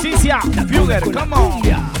de la Justicia. Fugger, come on.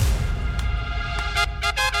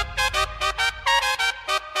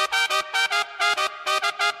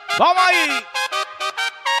 Vamos ahí.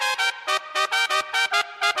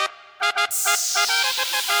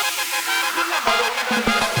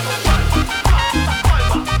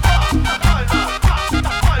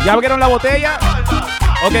 ¿Ya abrieron la botella?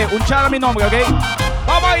 Ok, un chat a mi nombre, ok.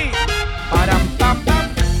 Vamos ahí.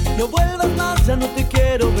 No vuelvas más, ya no te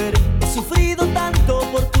quiero ver. He sufrido tanto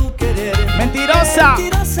por tu querer. Mentirosa.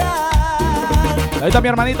 Ahí está mi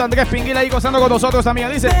hermanito Andrés Pinguila ahí gozando con nosotros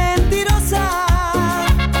también. Dice: mentirosa,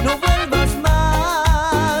 no vuelvas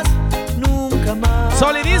más, nunca más.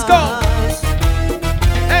 Solidisco.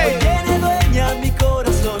 Hey. Tiene dueña mi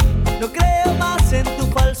corazón. No creo más en tu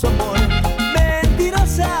falso amor.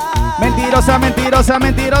 Mentirosa.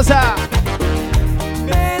 Mentirosa.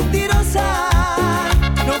 mentirosa,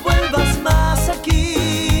 no vuelvas más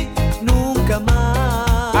aquí, nunca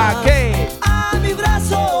más. ¿A qué? A mis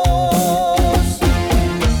brazos.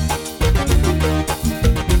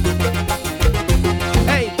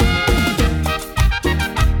 Hey.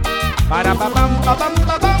 Para pa pam pa pam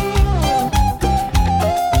pa pam.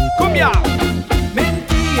 Cumbia.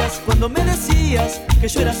 Mentías cuando me decías que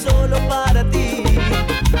yo era solo para ti.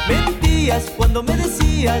 Mentías cuando me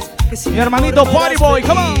decías que si mi hermanito Party Boy,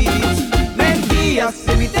 come on. Mentías,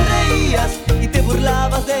 de mí te reías y te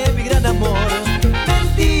burlabas de mi gran amor.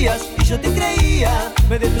 Mentías y yo te creía,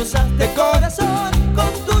 me destrozaste el corazón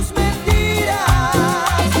con tus mentiras.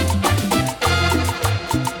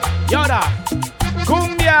 Y ahora,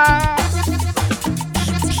 cumbia.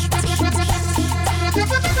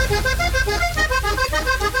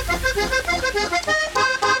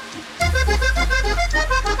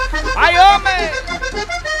 ¡Ay, hombre!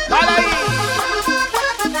 ¡Dale ahí!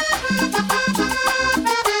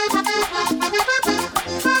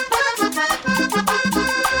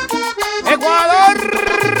 ¡Ecuador!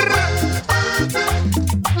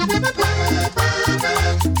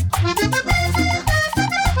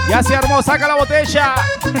 Ya se armó, saca la botella.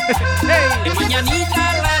 Que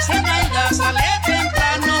mañanita la Zenaida sale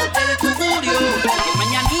temprano del tugurio. Que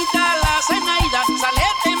mañanita la Zenaida sale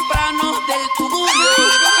temprano del tugurio.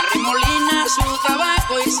 Arremolina su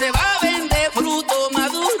tabaco y se va a vender fruto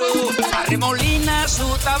maduro. Arremolina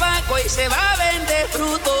su tabaco y se va a vender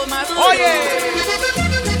fruto maduro.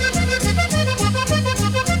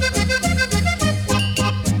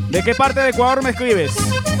 ¿De qué parte de Ecuador me escribes?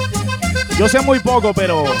 Yo sé muy poco,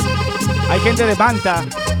 pero hay gente de Manta,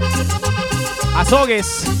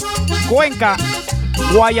 Azogues, Cuenca,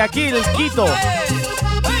 Guayaquil, Quito,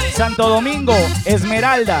 Santo Domingo,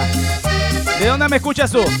 Esmeralda. ¿De dónde me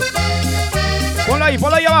escuchas tú? Ponlo ahí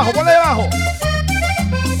abajo, ponlo ahí abajo.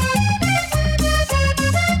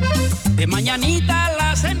 De mañanita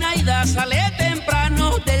la Zenaida sale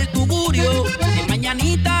temprano del tugurio. De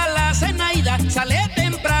mañanita la Zenaida sale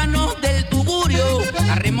temprano del tugurio.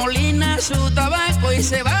 Arremolina su tabaco y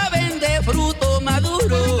se va a vender fruto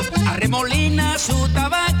maduro. Arremolina su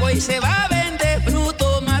tabaco y se va a vender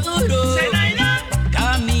fruto maduro. Zenaida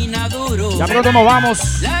camina duro. Ya pronto nos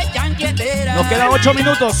vamos. La yanquetera. Nos quedan 8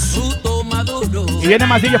 minutos. Fruto maduro. Y viene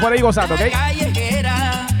más DJ por ahí gozando, ¿ok?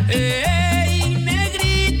 Callejera.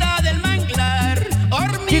 Negrita del manglar.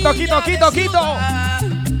 Quito, quito, quito, quito.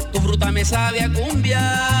 Tu fruta me sabe a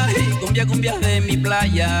cumbia, cumbia, cumbia de mi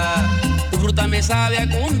playa. Tu fruta me sabe a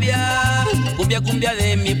cumbia, cumbia, cumbia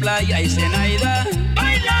de mi playa. Y Zenaida,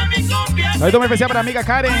 baila mi cumbia. Ahorita me especial para mi amiga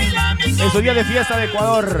Karen en su día de fiesta de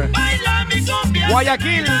Ecuador. Baila mi cumbia.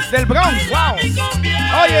 Guayaquil del Bronx, wow.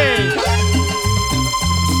 Oye.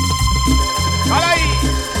 ¡Hala ahí!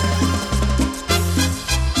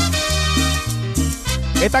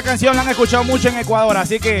 Esta canción la han escuchado mucho en Ecuador,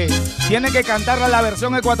 así que tienen que cantarla la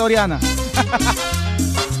versión ecuatoriana.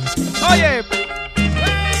 Oye.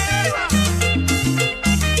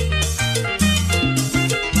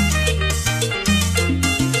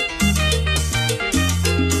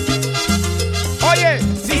 Oye,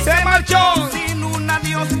 si se marchó sin un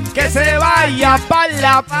adiós, que se vaya pa'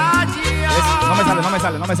 la...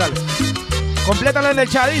 No me sale. Complétalo en el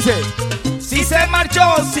chat, dice. Si se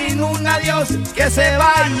marchó sin un adiós, que se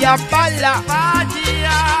vaya pa' la...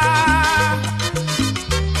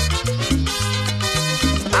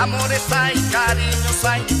 Amores hay, cariños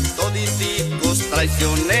hay, toditicos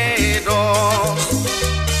traicioneros.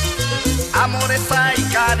 Amores hay,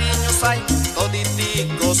 cariños hay,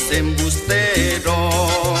 toditicos embusteros.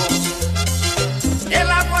 El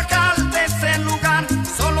aguacal de ese lugar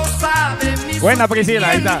solo sabe mis Buena Priscila,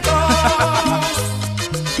 ahí está.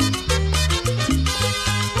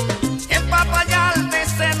 El papayal de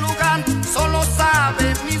ese lugar solo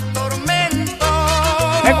sabe mis tormentos.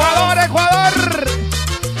 Ecuador, Ecuador.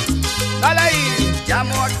 Dale ahí.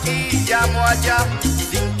 Llamo aquí, llamo allá,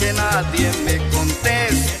 sin que nadie me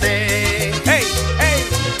conteste. Hey, hey.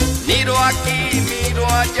 Miro aquí, miro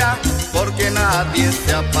allá, porque nadie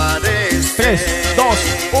se aparece. 3, 2,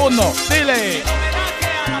 1, dile.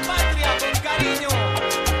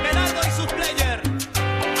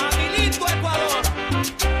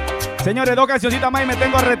 Señores, 2 cancioncitas más y me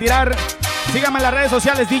tengo a retirar. Síganme en las redes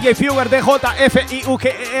sociales, DJ Fugger,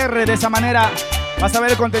 DJFIUGER. De esa manera vas a ver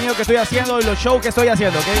el contenido que estoy haciendo y los shows que estoy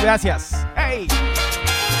haciendo, ¿ok? Gracias. Hey.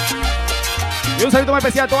 Y un saludo muy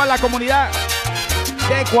especial a toda la comunidad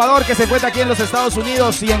de Ecuador que se encuentra aquí en los Estados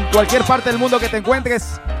Unidos y en cualquier parte del mundo que te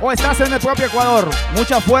encuentres o estás en el propio Ecuador.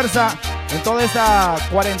 Mucha fuerza en toda esta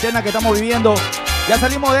cuarentena que estamos viviendo. Ya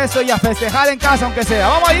salimos de esto y a festejar en casa aunque sea.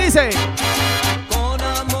 Vamos ahí, dice. Con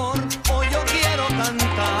amor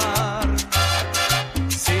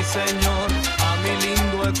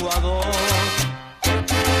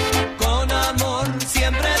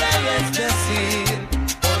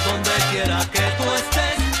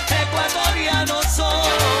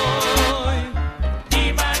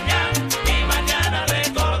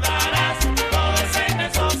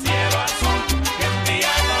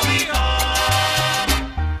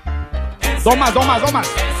Dos más.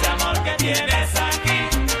 Ese amor que tienes aquí,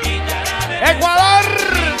 quitará de Ecuador.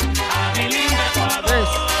 a mi lindo Ecuador. 3,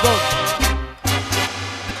 2.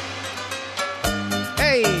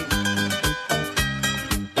 ¡Hey!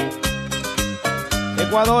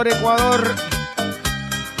 Ecuador.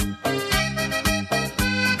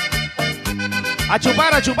 A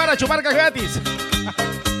chupar que es gratis.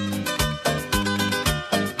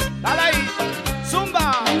 Dale ahí.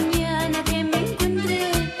 Zumba. Mañana que me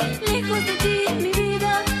encuentre lejos de ti, mi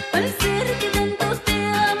vida, al ser que tanto te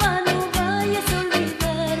ama, no vayas a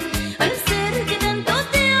olvidar. Al ser que tanto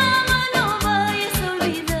te ama, no vayas a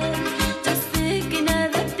olvidar. Yo sé que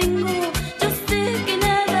nada tengo, yo sé que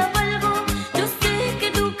nada valgo, yo sé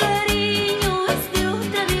que tu cariño es de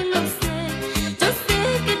otra, bien lo sé. Yo sé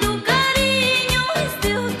que tu cariño es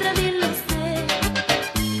de otra, bien lo sé.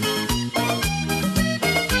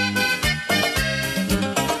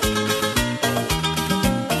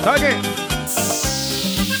 ¿Sabe qué?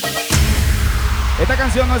 Esta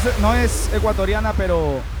canción no es ecuatoriana,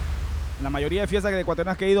 pero la mayoría de fiestas de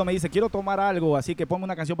ecuatorianas que he ido me dice, quiero tomar algo, así que ponme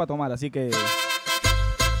una canción para tomar. Así que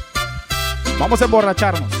vamos a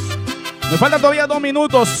emborracharnos. Me faltan todavía 2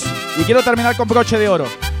 minutos y quiero terminar con broche de oro.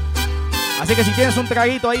 Así que si tienes un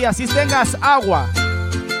traguito ahí, así tengas agua,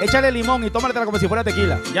 échale limón y tómatela como si fuera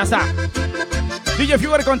tequila. Ya está. DJ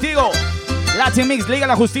Fugger contigo. Latin Mix, Liga de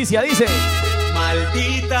la Justicia, dice...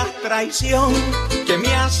 Maldita traición que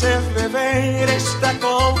me hace beber esta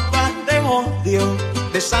copa de odio,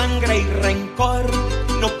 de sangre y rencor.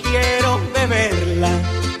 No quiero beberla,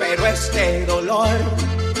 pero este dolor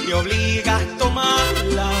me obliga a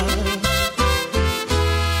tomarla.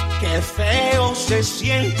 Qué feo se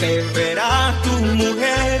siente ver a tu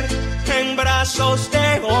mujer en brazos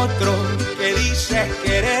de otro que dice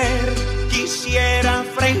querer. Quisiera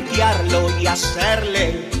frentearlo y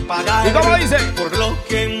hacerle pagar. ¿Y cómo dice? Por lo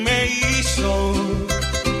que me hizo.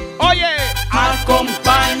 Oye,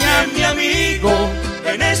 acompaña a mi amigo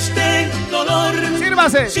en este dolor.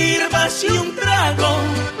 Sírvase un trago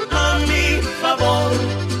a mi favor.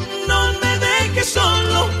 No me dejes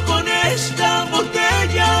solo con esta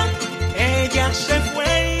botella. Ella se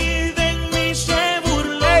fue y de mí se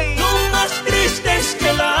burló. Lo más triste es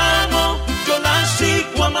que la amo, yo la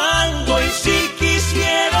sigo amando y si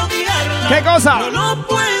quisiera odiarla, ¿qué cosa? no lo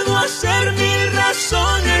puedo hacer, 1000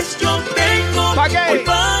 razones yo tengo hoy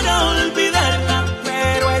para olvidarla,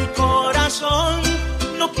 pero el corazón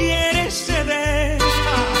no quiere ceder.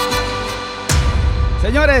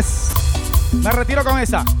 Señores, me retiro con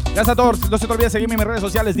esa. Gracias a todos. No se te olvide seguirme en mis redes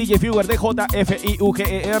sociales. DJ Fugger,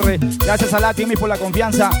 DJFIUGER. Gracias a Latin por la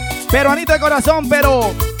confianza. Peruanito de corazón,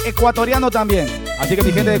 pero ecuatoriano también. Así que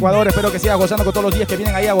mi gente de Ecuador, espero que sigas gozando con todos los días que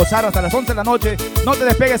vienen ahí a gozar hasta las 11 de la noche. No te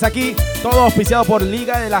despegues aquí. Todo auspiciado por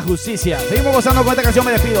Liga de la Justicia. Seguimos gozando con esta canción.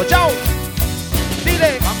 Me despido. ¡Chao!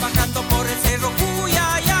 Dile. Van bajando por el cerro, uy,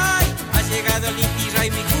 ay, ay. Ha llegado el Inti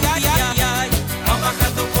Ray, mi ay, ay, ay. Van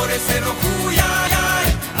bajando por el cerro, uy, ay,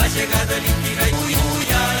 ay. Ha llegado el Inti Ray, uy,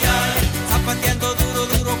 ay, ay. Zapateando duro,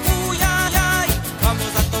 duro, uy, ay, ay.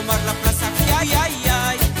 Vamos a tomar la plaza, ay, ay,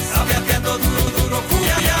 ay. Zapateando duro, duro, uy,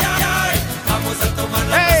 ay, ay. Vamos a tomar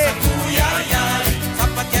la plaza, uy, ay, ay.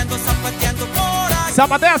 Zapateando por allá.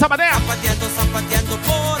 Zapatea. Zapateando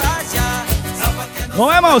por allá. Zapateando, Nos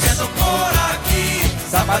vemos. por aquí.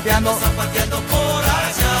 Zapateando por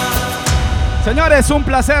allá. Señores, un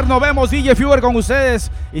placer. Nos vemos. DJ Fugger con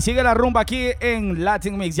ustedes. Y sigue la rumba aquí en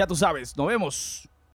Latin Mix. Ya tú sabes. Nos vemos.